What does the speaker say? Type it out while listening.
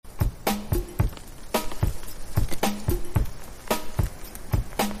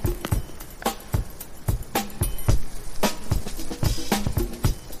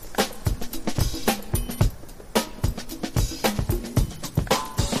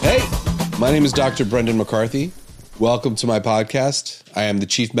Hey, my name is Dr. Brendan McCarthy. Welcome to my podcast. I am the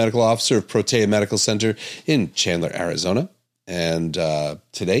Chief Medical Officer of Protea Medical Center in Chandler, Arizona. And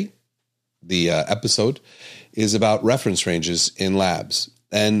today, the episode is about reference ranges in labs.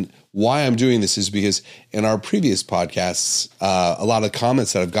 And why I'm doing this is because in our previous podcasts, a lot of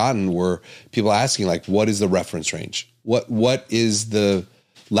comments that I've gotten were people asking, like, what is the reference range? What is the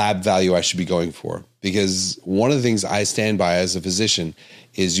lab value I should be going for? Because one of the things I stand by as a physician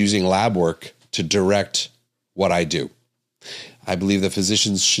is using lab work to direct what I do. I believe that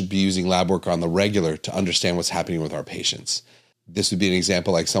physicians should be using lab work on the regular to understand what's happening with our patients. This would be an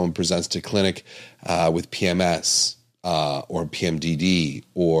example like someone presents to clinic with PMS or PMDD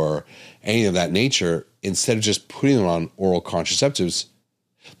or any of that nature. Instead of just putting them on oral contraceptives,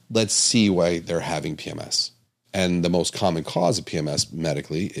 let's see why they're having PMS. And the most common cause of PMS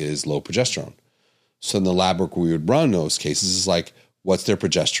medically is low progesterone. So in the lab work we would run in those cases is like, what's their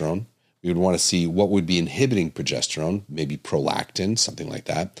progesterone? We would want to see what would be inhibiting progesterone, maybe prolactin, something like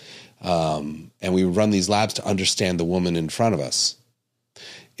that. And we would run these labs to understand the woman in front of us.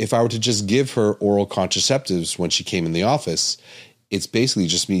 If I were to just give her oral contraceptives when she came in the office, it's basically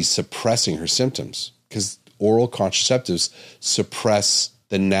just me suppressing her symptoms because oral contraceptives suppress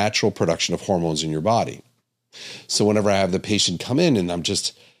the natural production of hormones in your body. So whenever I have the patient come in and I'm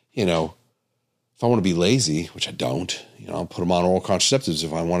just, if I want to be lazy, which I don't, I'll put them on oral contraceptives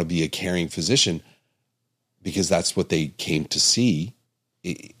if I want to be a caring physician because that's what they came to see.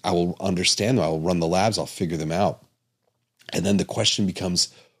 I will understand them. I will run the labs. I'll figure them out. And then the question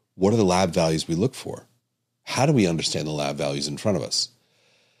becomes, what are the lab values we look for? How do we understand the lab values in front of us?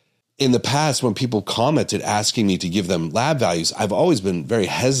 In the past, when people commented asking me to give them lab values, I've always been very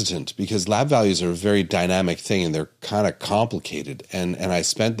hesitant because lab values are a very dynamic thing and they're kind of complicated. And I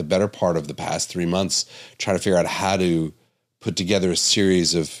spent the better part of the past 3 months trying to figure out how to put together a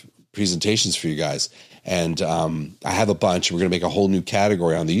series of presentations for you guys. And I have a bunch. We're going to make a whole new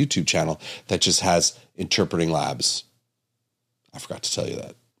category on the YouTube channel that just has interpreting labs. I forgot to tell you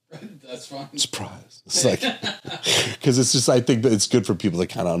that. That's fine. Surprise. It's like, because it's just, I think that it's good for people to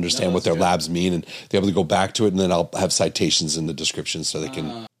kind of understand what their labs mean and be able to go back to it. And then I'll have citations in the description so they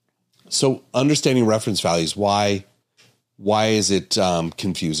can. So understanding reference values, why is it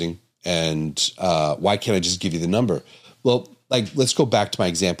confusing? And why can't I just give you the number? Well, let's go back to my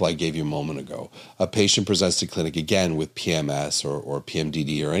example I gave you a moment ago. A patient presents to clinic again with PMS or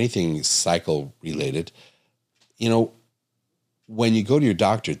PMDD or anything cycle related. When you go to your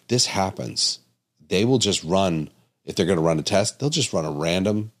doctor, this happens. They will just run, if they're going to run a test, they'll just run a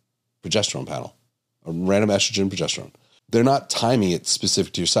random progesterone panel, a random estrogen progesterone. They're not timing it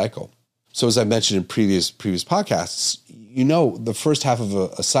specific to your cycle. So as I mentioned in previous podcasts, the first half of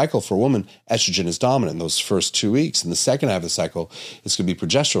a cycle for a woman, estrogen is dominant in those first 2 weeks. And the second half of the cycle, it's going to be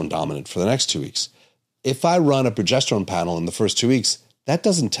progesterone dominant for the next 2 weeks. If I run a progesterone panel in the first 2 weeks, that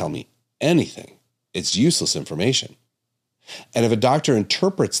doesn't tell me anything. It's useless information. And if a doctor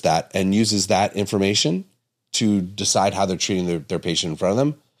interprets that and uses that information to decide how they're treating their patient in front of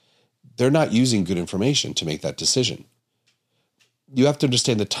them, they're not using good information to make that decision. You have to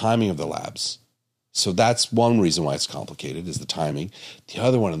understand the timing of the labs. So that's one reason why it's complicated is the timing. The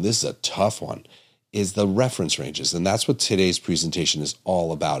other one, and this is a tough one, is the reference ranges. And that's what today's presentation is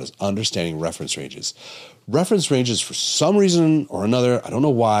all about, is understanding reference ranges. Reference ranges, for some reason or another, I don't know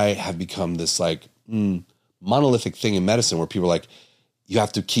why, have become this monolithic thing in medicine where people are like, you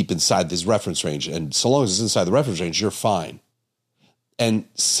have to keep inside this reference range. And so long as it's inside the reference range, you're fine. And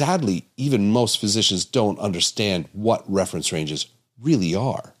sadly, even most physicians don't understand what reference ranges really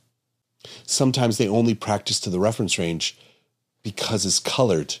are. Sometimes they only practice to the reference range because it's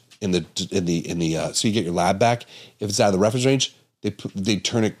colored in the so you get your lab back. If it's out of the reference range, they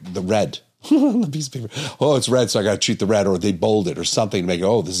turn it the red on the piece of paper. Oh, it's red, so I got to treat the red, or they bold it or something to make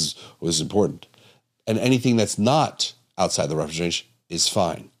it, this is important. And anything that's not outside the reference range is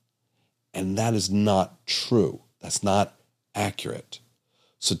fine. And that is not true. That's not accurate.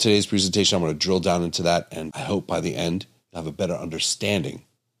 So today's presentation, I'm going to drill down into that. And I hope by the end, you'll have a better understanding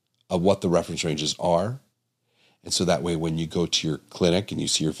of what the reference ranges are. And so that way, when you go to your clinic and you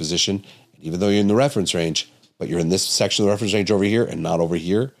see your physician, and even though you're in the reference range, but you're in this section of the reference range over here and not over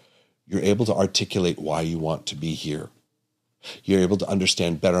here, you're able to articulate why you want to be here. You're able to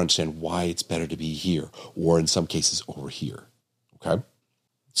better understand why it's better to be here, or in some cases over here, okay?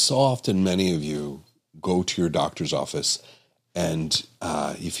 So often many of you go to your doctor's office and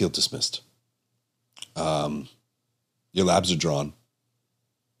you feel dismissed. Your labs are drawn,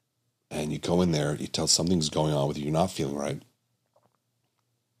 and you go in there, you tell something's going on with you, you're not feeling right.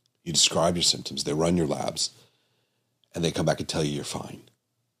 You describe your symptoms, they run your labs, and they come back and tell you you're fine.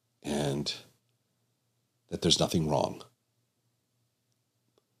 and that there's nothing wrong.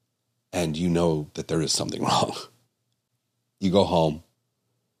 And you know that there is something wrong. You go home,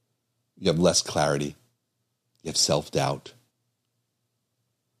 you have less clarity, you have self-doubt,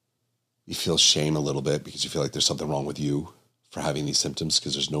 you feel shame a little bit because you feel like there's something wrong with you for having these symptoms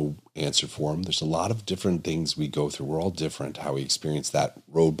because there's no answer for them. There's a lot of different things we go through. We're all different how we experience that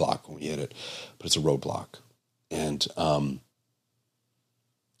roadblock when we hit it, but it's a roadblock. And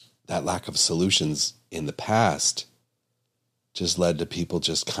that lack of solutions in the past just led to people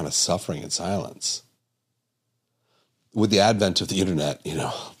just kind of suffering in silence. With the advent of the internet,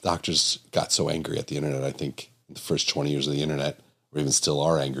 doctors got so angry at the internet, I think, in the first 20 years of the internet, or even still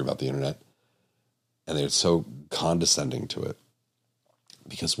are angry about the internet. And they're so condescending to it.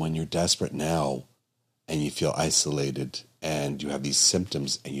 Because when you're desperate now and you feel isolated and you have these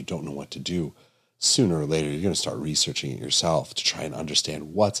symptoms and you don't know what to do, sooner or later, you're going to start researching it yourself to try and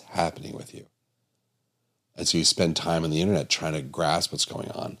understand what's happening with you. And so you spend time on the internet trying to grasp what's going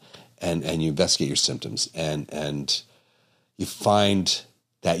on, and you investigate your symptoms, and you find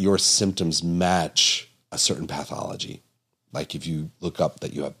that your symptoms match a certain pathology. Like if you look up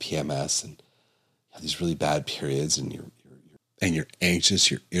that you have PMS and you have these really bad periods and you're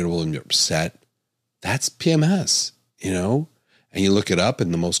anxious, you're irritable, and you're upset, that's PMS, And you look it up,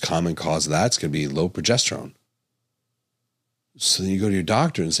 and the most common cause of that's going to be low progesterone. So then you go to your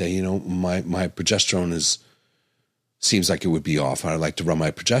doctor and say, my progesterone seems like it would be off. I'd like to run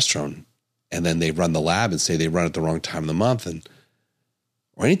my progesterone. And then they run the lab and say they run at the wrong time of the month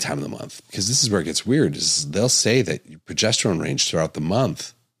or any time of the month, because this is where it gets weird. They'll say that your progesterone range throughout the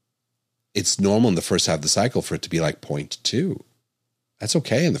month, it's normal in the first half of the cycle for it to be like 0.2. That's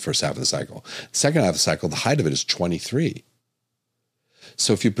okay in the first half of the cycle. The second half of the cycle, the height of it is 23.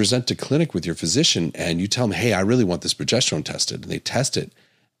 So if you present to clinic with your physician and you tell them, hey, I really want this progesterone tested, and they test it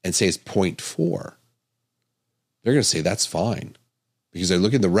and say it's 0.4, they're going to say that's fine because they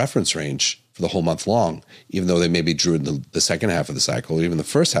look at the reference range for the whole month long, even though they maybe drew in the second half of the cycle or even the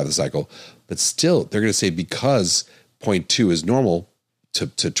first half of the cycle, but still they're going to say because 0.2 is normal to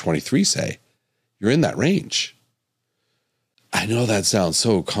 23, say, you're in that range. I know that sounds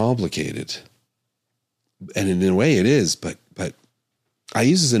so complicated, and in a way it is, but I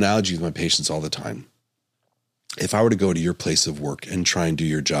use this analogy with my patients all the time. If I were to go to your place of work and try and do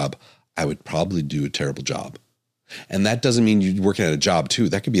your job, I would probably do a terrible job. And that doesn't mean you're working at a job too.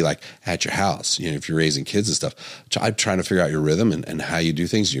 That could be like at your house, if you're raising kids and stuff. I'm trying to figure out your rhythm and how you do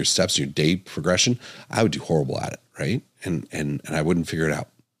things, your steps, your day progression. I would do horrible at it, right? And I wouldn't figure it out.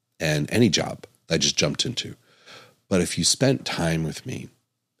 And any job I just jumped into. But if you spent time with me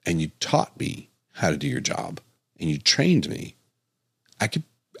and you taught me how to do your job and you trained me, I could,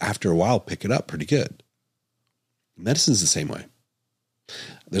 after a while, pick it up pretty good. Medicine's the same way.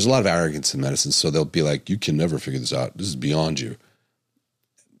 There's a lot of arrogance in medicine, so they'll be like, you can never figure this out. This is beyond you.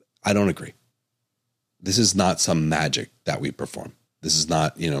 I don't agree. This is not some magic that we perform. This is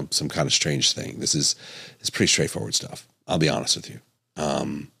not, some kind of strange thing. It's pretty straightforward stuff. I'll be honest with you.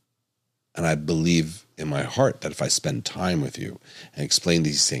 And I believe in my heart that if I spend time with you and explain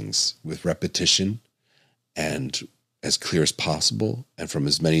these things with repetition and as clear as possible and from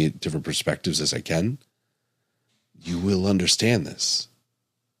as many different perspectives as I can, you will understand this.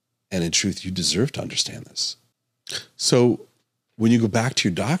 And in truth, you deserve to understand this. So when you go back to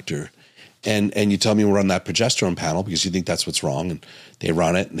your doctor and you tell me we're on that progesterone panel because you think that's what's wrong, and they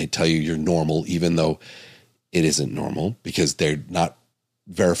run it and they tell you you're normal, even though it isn't normal because they're not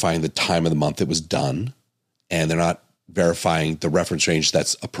verifying the time of the month it was done, and they're not verifying the reference range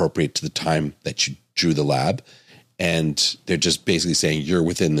that's appropriate to the time that you drew the lab, and they're just basically saying you're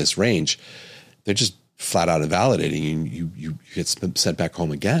within this range. They're just flat out invalidating, and you get sent back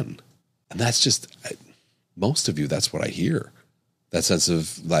home again. And that's just, most of you, that's what I hear. That sense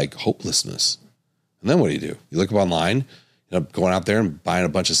of like hopelessness. And then what do? You look up online, going out there and buying a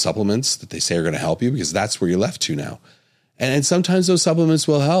bunch of supplements that they say are going to help you because that's where you're left to now. And sometimes those supplements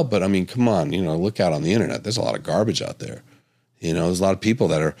will help, but I mean, come on, look out on the internet. There's a lot of garbage out there. There's a lot of people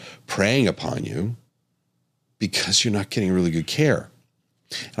that are preying upon you because you're not getting really good care.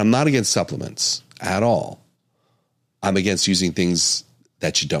 And I'm not against supplements at all. I'm against using things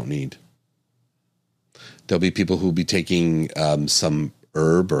that you don't need. There'll be people who'll be taking some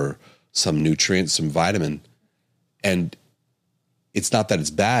herb or some nutrient, some vitamin, and it's not that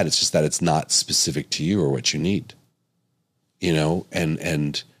it's bad. It's just that it's not specific to you or what you need.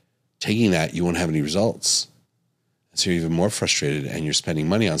 And taking that, you won't have any results. So you're even more frustrated, and you're spending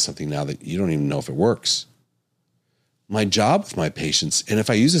money on something now that you don't even know if it works. My job with my patients, and if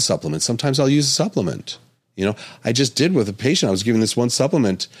I use a supplement, sometimes I'll use a supplement. I just did with a patient. I was giving this one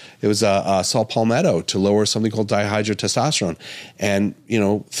supplement. It was saw palmetto to lower something called dihydrotestosterone. And,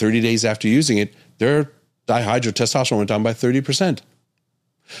 30 days after using it, their dihydrotestosterone went down by 30%.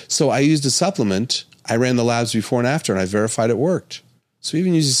 So I used a supplement. I ran the labs before and after, and I verified it worked. So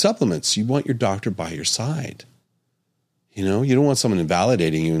even using supplements, you want your doctor by your side. You don't want someone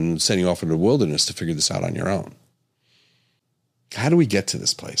invalidating you and sending you off into the wilderness to figure this out on your own. How do we get to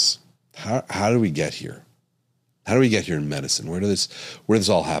this place? How do we get here? How do we get here in medicine? Where does this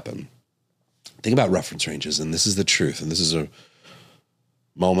all happen? Think about reference ranges, and this is the truth, and this is a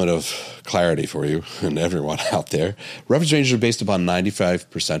moment of clarity for you and everyone out there. Reference ranges are based upon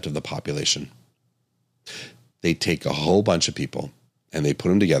 95% of the population. They take a whole bunch of people, and they put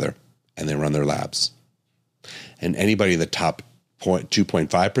them together, and they run their labs. And anybody in the top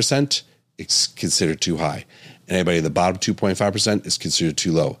 2.5% is considered too high. And anybody in the bottom 2.5% is considered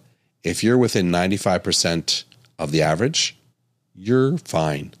too low. If you're within 95% of the average, you're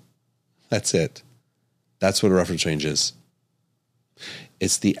fine. That's it. That's what a reference range is.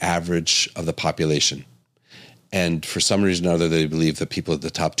 It's the average of the population. And for some reason or other, they believe that people at the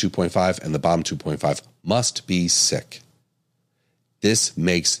top 2.5 and the bottom 2.5 must be sick. This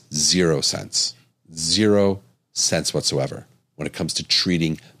makes zero sense. Zero sense whatsoever when it comes to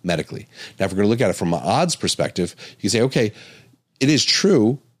treating medically. Now, if we're going to look at it from an odds perspective, you can say, okay, it is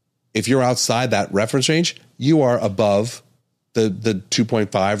true. If you're outside that reference range, you are above the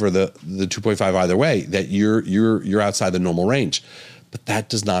 2.5 or the 2.5 either way, that you're outside the normal range. But that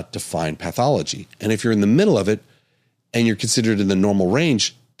does not define pathology. And if you're in the middle of it and you're considered in the normal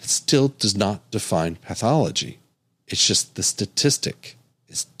range, that still does not define pathology. It's just the statistic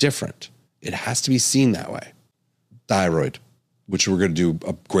is different. It has to be seen that way. Thyroid, which we're going to do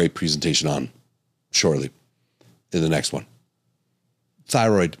a great presentation on shortly in the next one.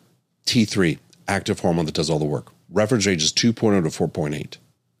 Thyroid, T3, active hormone that does all the work. Reference range is 2.0 to 4.8.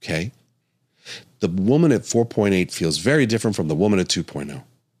 Okay? The woman at 4.8 feels very different from the woman at 2.0.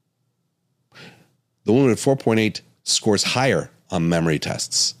 The woman at 4.8 scores higher on memory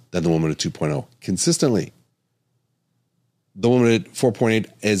tests than the woman at 2.0 consistently. The woman at 4.8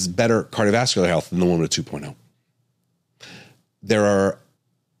 has better cardiovascular health than the woman at 2.0. There are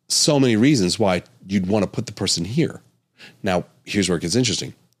so many reasons why you'd want to put the person here. Now, here's where it gets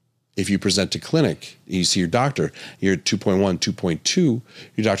interesting. If you present to clinic, you see your doctor, you're at 2.1, 2.2,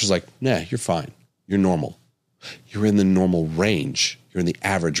 your doctor's like, nah, you're fine. You're normal. You're in the normal range. You're in the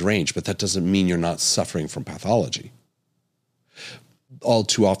average range, but that doesn't mean you're not suffering from pathology. All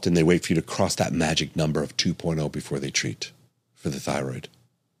too often, they wait for you to cross that magic number of 2.0 before they treat for the thyroid.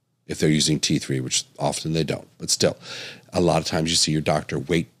 If they're using T3, which often they don't, but still, a lot of times you see your doctor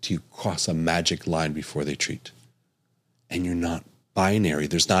wait till you cross a magic line before they treat. And you're not binary.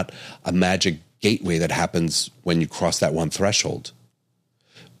 There's not a magic gateway that happens when you cross that one threshold.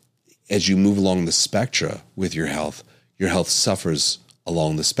 As you move along the spectra with your health suffers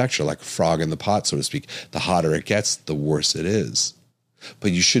along the spectra, like a frog in the pot, so to speak. The hotter it gets, the worse it is.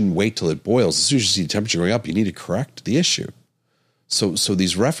 But you shouldn't wait till it boils. As soon as you see the temperature going up, you need to correct the issue. So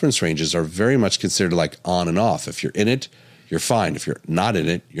these reference ranges are very much considered like on and off. If you're in it, you're fine. If you're not in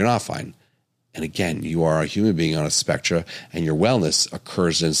it, you're not fine. And again, you are a human being on a spectra, and your wellness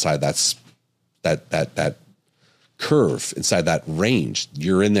occurs inside that curve, inside that range.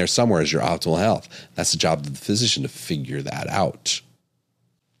 You're in there somewhere as your optimal health. That's the job of the physician to figure that out.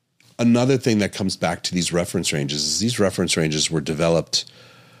 Another thing that comes back to these reference ranges is these reference ranges were developed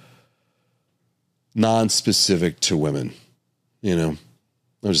non-specific to women. I'll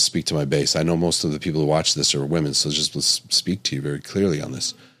just speak to my base. I know most of the people who watch this are women, so just let's speak to you very clearly on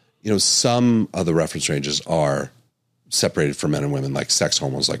this. Some of the reference ranges are separated for men and women, like sex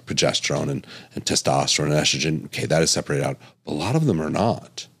hormones like progesterone and testosterone and estrogen. Okay, that is separated out. But a lot of them are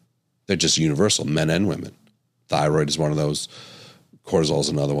not. They're just universal, men and women. Thyroid is one of those. Cortisol is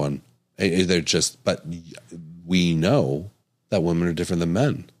another one. They're just, but we know that women are different than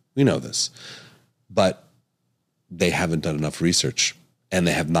men. We know this. But they haven't done enough research, and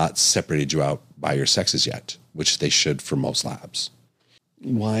they have not separated you out by your sexes yet, which they should for most labs.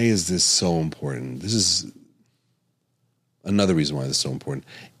 Why is this so important? This is another reason why this is so important.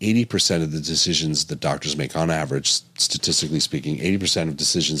 80% of the decisions that doctors make on average, statistically speaking, 80% of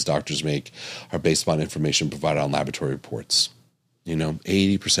decisions doctors make are based upon information provided on laboratory reports.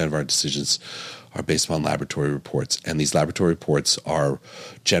 80% of our decisions are based upon laboratory reports, and these laboratory reports are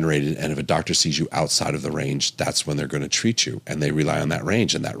generated, and if a doctor sees you outside of the range, that's when they're going to treat you, and they rely on that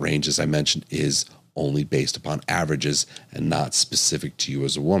range, and that range, as I mentioned, is only based upon averages and not specific to you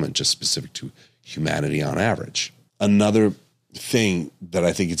as a woman, just specific to humanity on average. Another thing that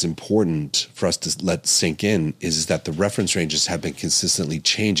I think it's important for us to let sink in is that the reference ranges have been consistently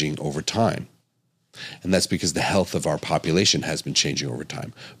changing over time. And that's because the health of our population has been changing over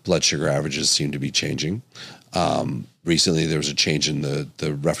time. Blood sugar averages seem to be changing. Recently, there was a change in the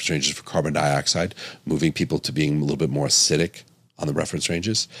reference ranges for carbon dioxide, moving people to being a little bit more acidic on the reference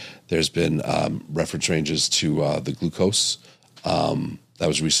ranges. There's been reference ranges to the glucose that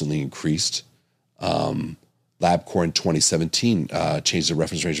was recently increased. LabCorp in 2017 changed the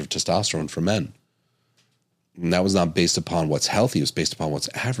reference range of testosterone for men. And that was not based upon what's healthy, it was based upon what's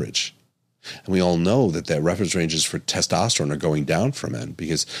average. And we all know that the reference ranges for testosterone are going down for men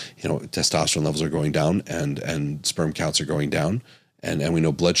because, testosterone levels are going down and sperm counts are going down and we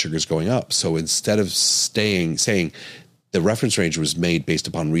know blood sugar is going up. So instead of saying the reference range was made based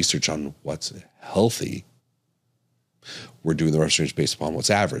upon research on what's healthy, we're doing the reference range based upon what's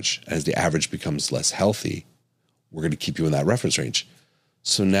average. As the average becomes less healthy, we're going to keep you in that reference range.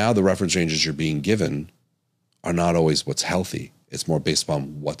 So now the reference ranges you're being given are not always what's healthy. It's more based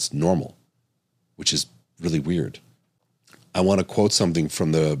upon what's normal, which is really weird. I want to quote something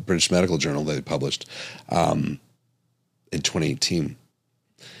from the British Medical Journal that they published in 2018.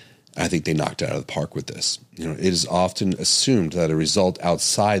 I think they knocked it out of the park with this. It is often assumed that a result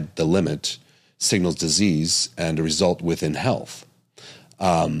outside the limit signals disease and a result within health.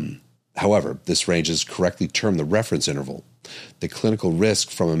 However, this range is correctly termed the reference interval. The clinical risk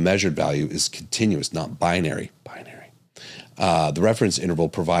from a measured value is continuous, not binary. The reference interval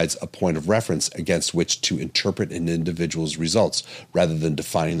provides a point of reference against which to interpret an individual's results rather than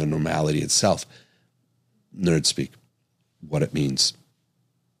defining the normality itself. Nerd speak. What it means.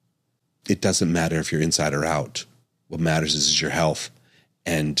 It doesn't matter if you're inside or out. What matters is your health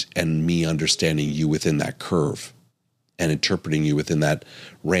and me understanding you within that curve and interpreting you within that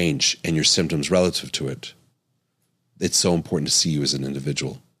range and your symptoms relative to it. It's so important to see you as an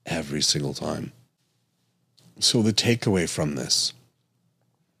individual every single time. So the takeaway from this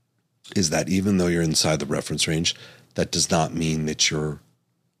is that even though you're inside the reference range, that does not mean that you're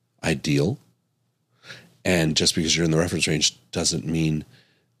ideal. And just because you're in the reference range doesn't mean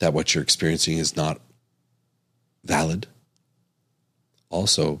that what you're experiencing is not valid.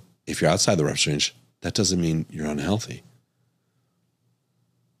 Also, if you're outside the reference range, that doesn't mean you're unhealthy.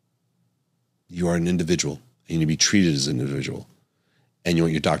 You are an individual. You need to be treated as an individual. And you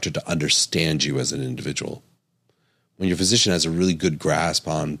want your doctor to understand you as an individual. When your physician has a really good grasp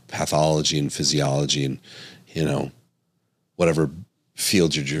on pathology and physiology and, whatever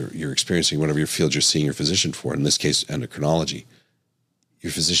field you're experiencing, whatever field you're seeing your physician for, in this case, endocrinology,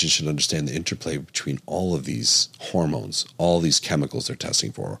 your physician should understand the interplay between all of these hormones, all these chemicals they're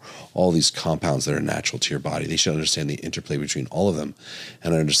testing for, all these compounds that are natural to your body. They should understand the interplay between all of them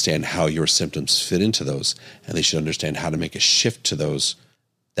and understand how your symptoms fit into those. And they should understand how to make a shift to those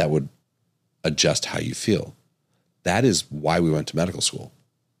that would adjust how you feel. That is why we went to medical school.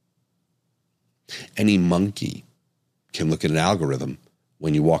 Any monkey can look at an algorithm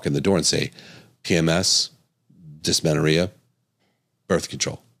when you walk in the door and say, PMS, dysmenorrhea, birth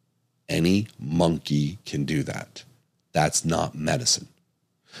control. Any monkey can do that. That's not medicine.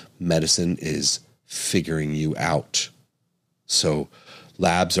 Medicine is figuring you out. So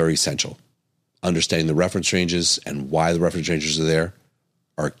labs are essential. Understanding the reference ranges and why the reference ranges are there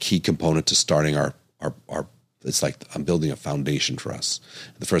are a key component to starting our it's like I'm building a foundation for us.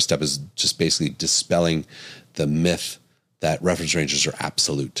 The first step is just basically dispelling the myth that reference ranges are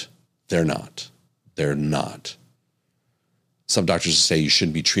absolute. They're not. They're not. Some doctors say you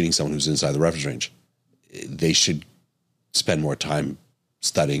shouldn't be treating someone who's inside the reference range. They should spend more time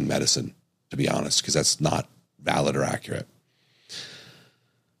studying medicine, to be honest, because that's not valid or accurate.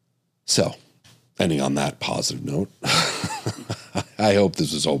 So, ending on that positive note, I hope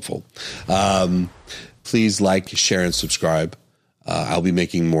this was hopeful. Please like, share, and subscribe. I'll be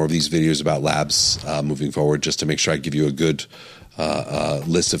making more of these videos about labs moving forward just to make sure I give you a good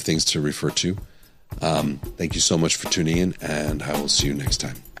list of things to refer to. Thank you so much for tuning in, and I will see you next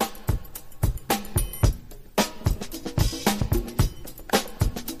time.